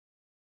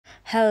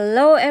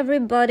Hello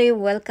everybody,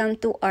 welcome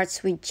to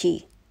Arts with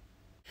G.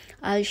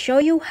 I'll show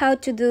you how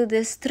to do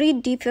these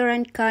 3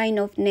 different kind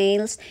of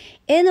nails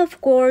and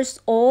of course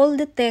all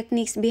the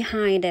techniques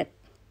behind it.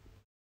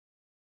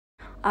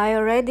 I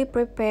already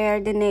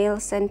prepared the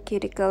nails and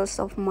cuticles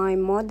of my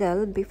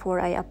model before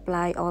I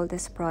apply all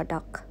this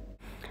product.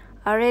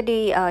 I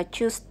already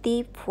choose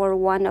tip for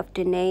one of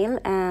the nail,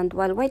 and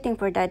while waiting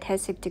for the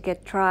adhesive to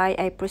get dry,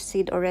 I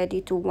proceed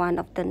already to one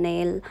of the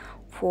nail.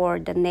 For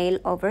the nail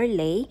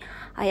overlay,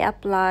 I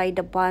apply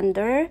the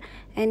bonder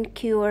and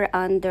cure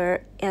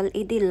under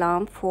LED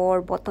lamp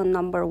for button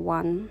number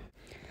 1.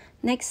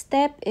 Next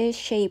step is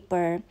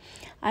shaper.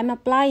 I'm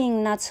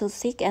applying not so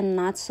thick and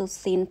not so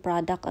thin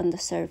product on the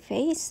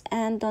surface,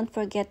 and don't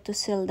forget to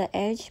seal the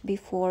edge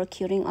before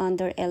curing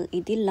under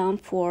LED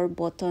lamp for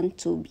button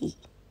 2B.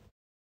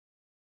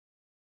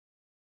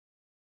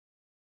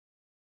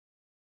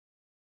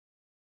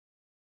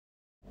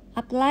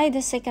 Apply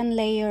the second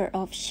layer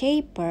of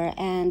shaper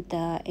and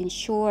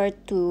ensure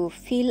to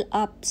fill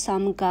up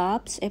some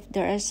gaps if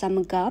there are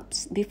some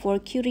gaps before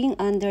curing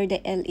under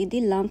the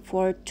LED lamp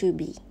for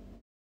 2B.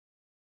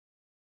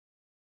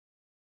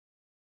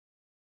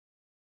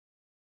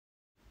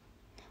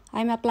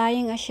 I'm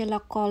applying a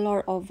shellac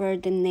color over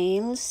the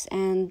nails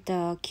and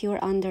cure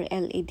under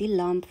LED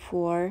lamp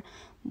for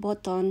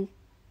button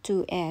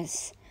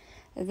 2S.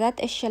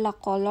 That is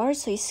shellac color,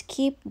 so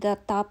skip the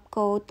top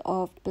coat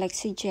of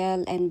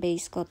Plexigel and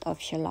base coat of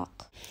shellac.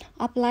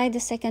 Apply the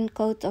second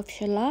coat of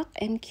shellac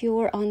and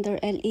cure under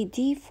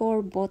LED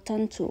for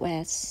button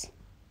 2S.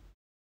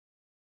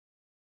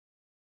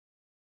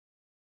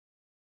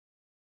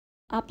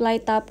 Apply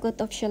top coat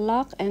of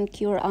shellac and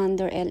cure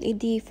under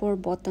LED for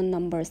button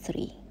number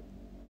 3.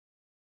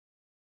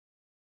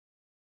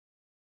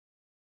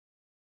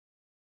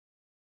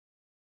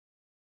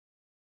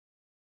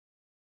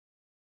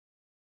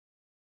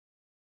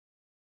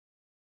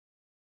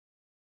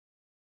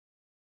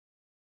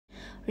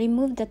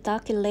 Remove the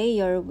tacky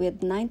layer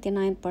with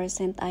 99%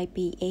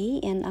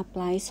 IPA and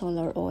apply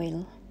solar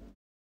oil.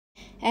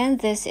 And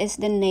this is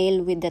the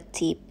nail with the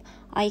tip.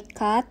 I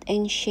cut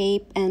and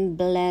shape and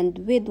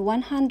blend with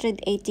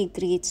 180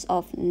 grits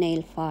of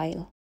nail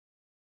file.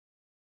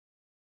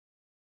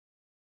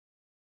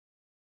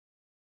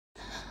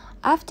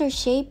 After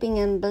shaping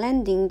and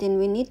blending, then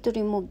we need to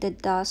remove the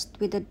dust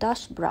with a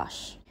dust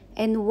brush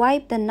and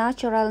wipe the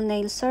natural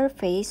nail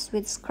surface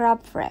with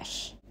scrub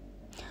fresh.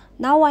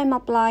 Now I'm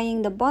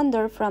applying the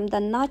bonder from the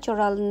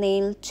natural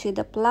nail to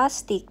the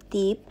plastic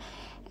tip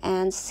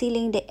and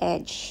sealing the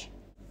edge.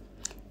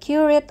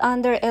 Cure it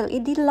under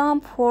LED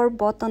lamp for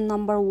button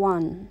number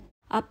 1.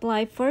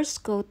 Apply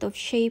first coat of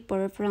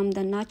shaper from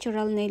the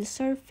natural nail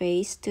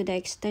surface to the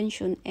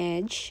extension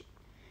edge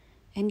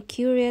and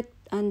cure it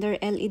under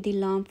LED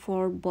lamp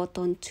for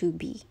button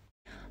 2B.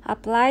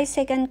 Apply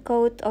second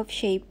coat of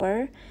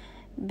shaper,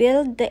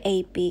 build the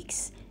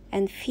apex,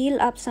 and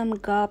fill up some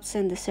gaps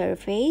in the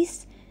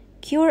surface.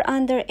 Cure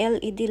under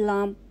LED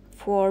lamp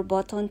for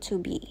button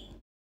 2B.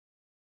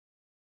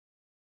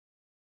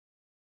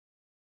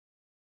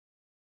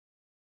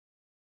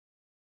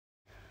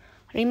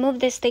 Remove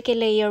the sticky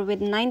layer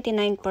with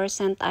 99%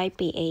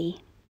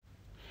 IPA.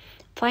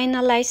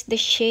 Finalize the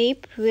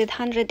shape with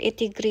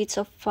 180 grits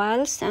of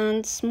files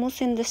and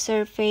smoothen the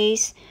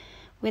surface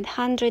with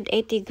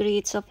 180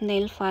 grits of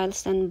nail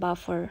files and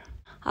buffer.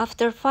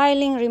 After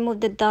filing, remove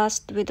the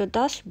dust with a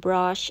dust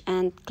brush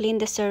and clean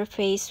the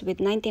surface with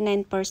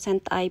 99%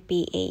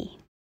 IPA.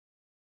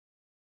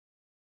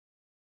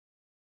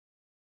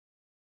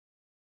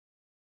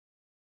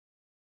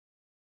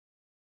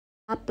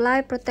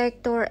 Apply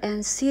protector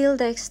and seal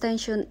the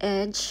extension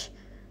edge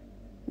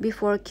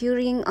before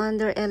curing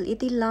under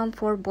LED lamp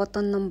for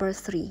button number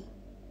 3.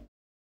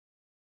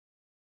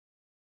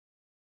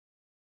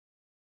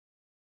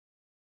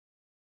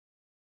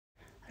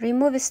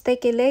 Remove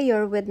sticky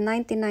layer with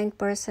 99%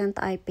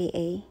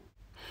 IPA.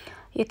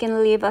 You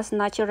can leave as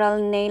natural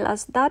nail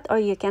as that, or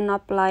you can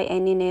apply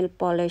any nail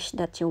polish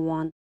that you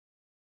want.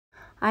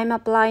 I'm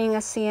applying a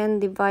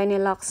CND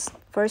Vinylux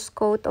first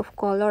coat of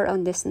color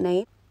on this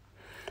nail.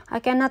 I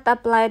cannot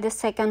apply the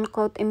second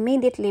coat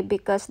immediately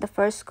because the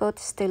first coat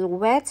is still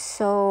wet,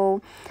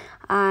 so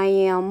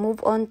I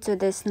move on to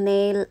this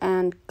nail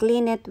and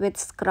clean it with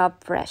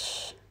scrub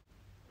fresh.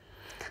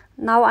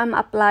 Now I'm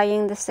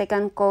applying the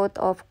second coat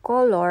of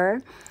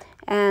color,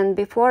 and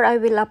before I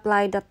will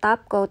apply the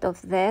top coat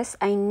of this,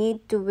 I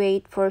need to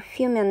wait for a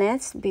few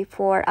minutes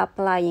before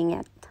applying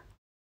it.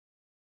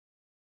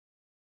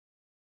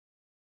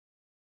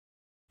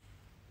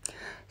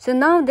 So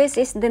now this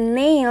is the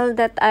nail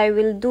that I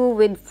will do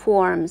with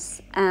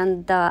forms,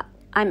 and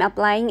I'm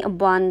applying a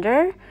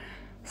bonder,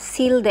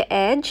 seal the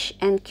edge,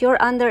 and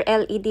cure under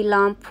LED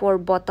lamp for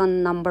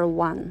button number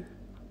 1.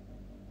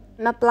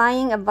 I'm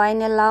applying a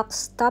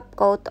Vinylux top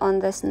coat on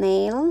this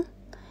nail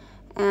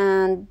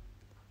and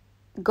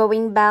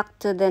going back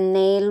to the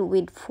nail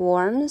with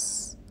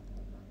forms.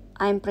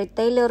 I'm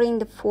pre-tailoring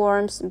the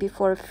forms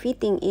before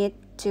fitting it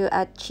to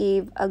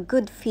achieve a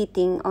good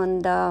fitting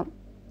on the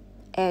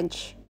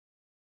edge.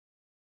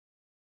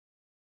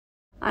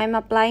 I'm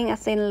applying a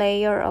thin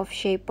layer of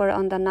shaper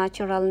on the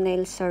natural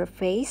nail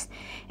surface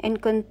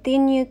and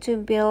continue to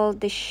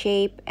build the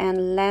shape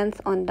and length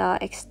on the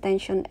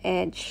extension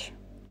edge.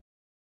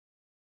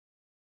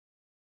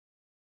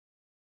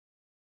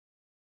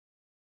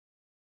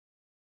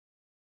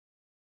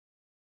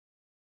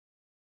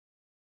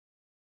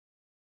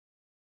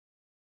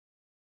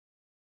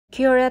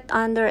 Cure it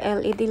under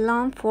LED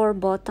lamp for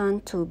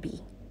button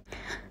 2B.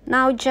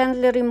 Now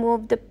gently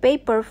remove the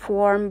paper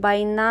form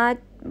by not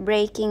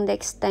breaking the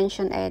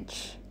extension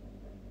edge.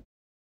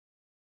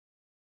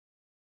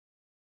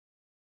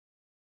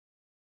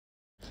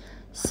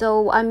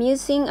 So I'm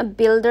using a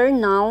builder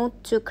now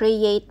to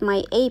create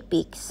my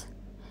apex.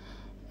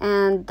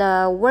 And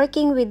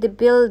working with the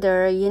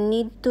builder, you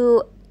need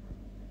to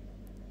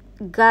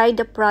guide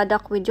the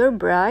product with your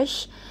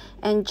brush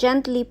and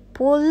gently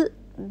pull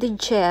the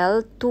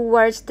gel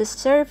towards the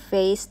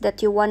surface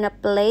that you want to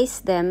place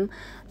them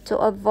to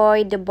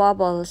avoid the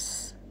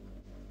bubbles.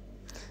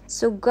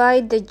 So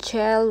guide the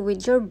gel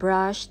with your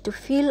brush to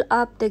fill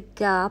up the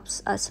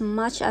gaps as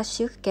much as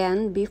you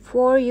can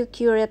before you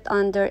cure it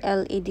under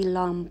LED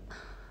lamp.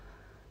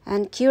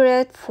 And cure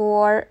it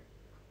for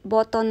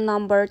button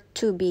number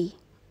 2B.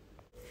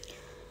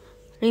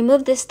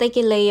 Remove the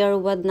sticky layer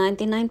with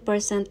 99%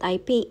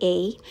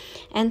 IPA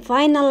and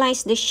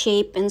finalize the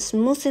shape and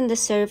smoothen the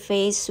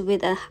surface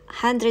with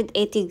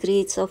 180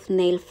 grit of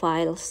nail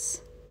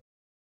files.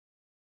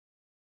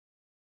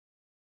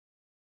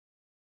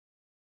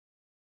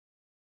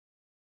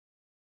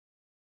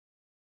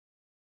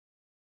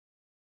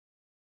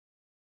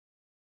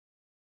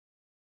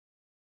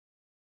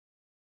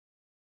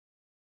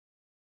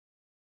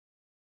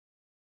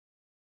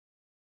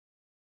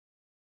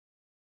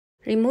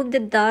 Remove the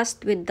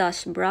dust with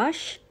dust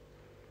brush.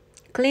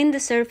 Clean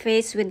the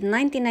surface with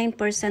 99%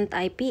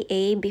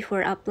 IPA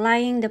before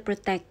applying the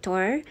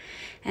protector,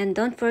 and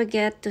don't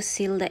forget to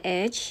seal the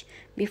edge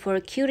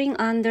before curing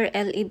under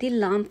LED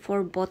lamp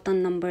for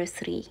button number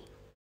 3.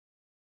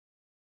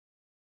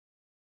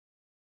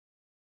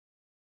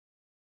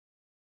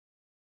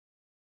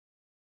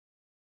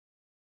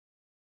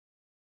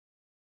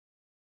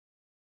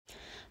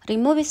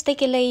 Remove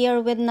sticky layer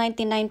with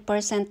 99%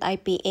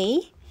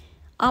 IPA.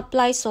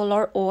 Apply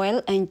solar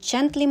oil and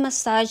gently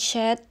massage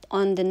it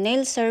on the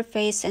nail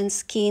surface and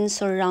skin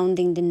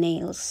surrounding the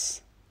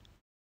nails.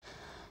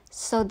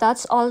 So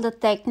that's all the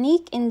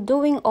technique in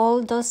doing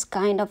all those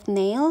kind of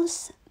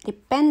nails,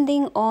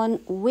 depending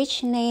on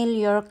which nail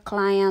your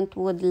client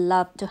would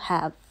love to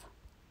have.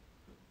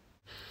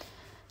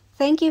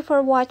 Thank you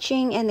for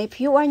watching, and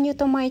if you are new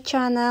to my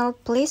channel,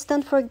 please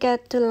don't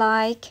forget to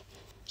like,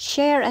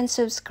 share, and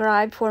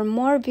subscribe for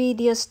more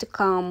videos to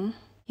come.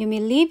 You may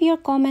leave your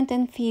comment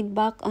and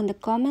feedback on the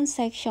comment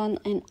section,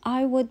 and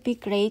I would be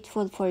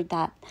grateful for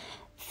that.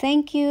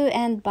 Thank you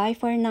and bye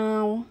for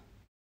now.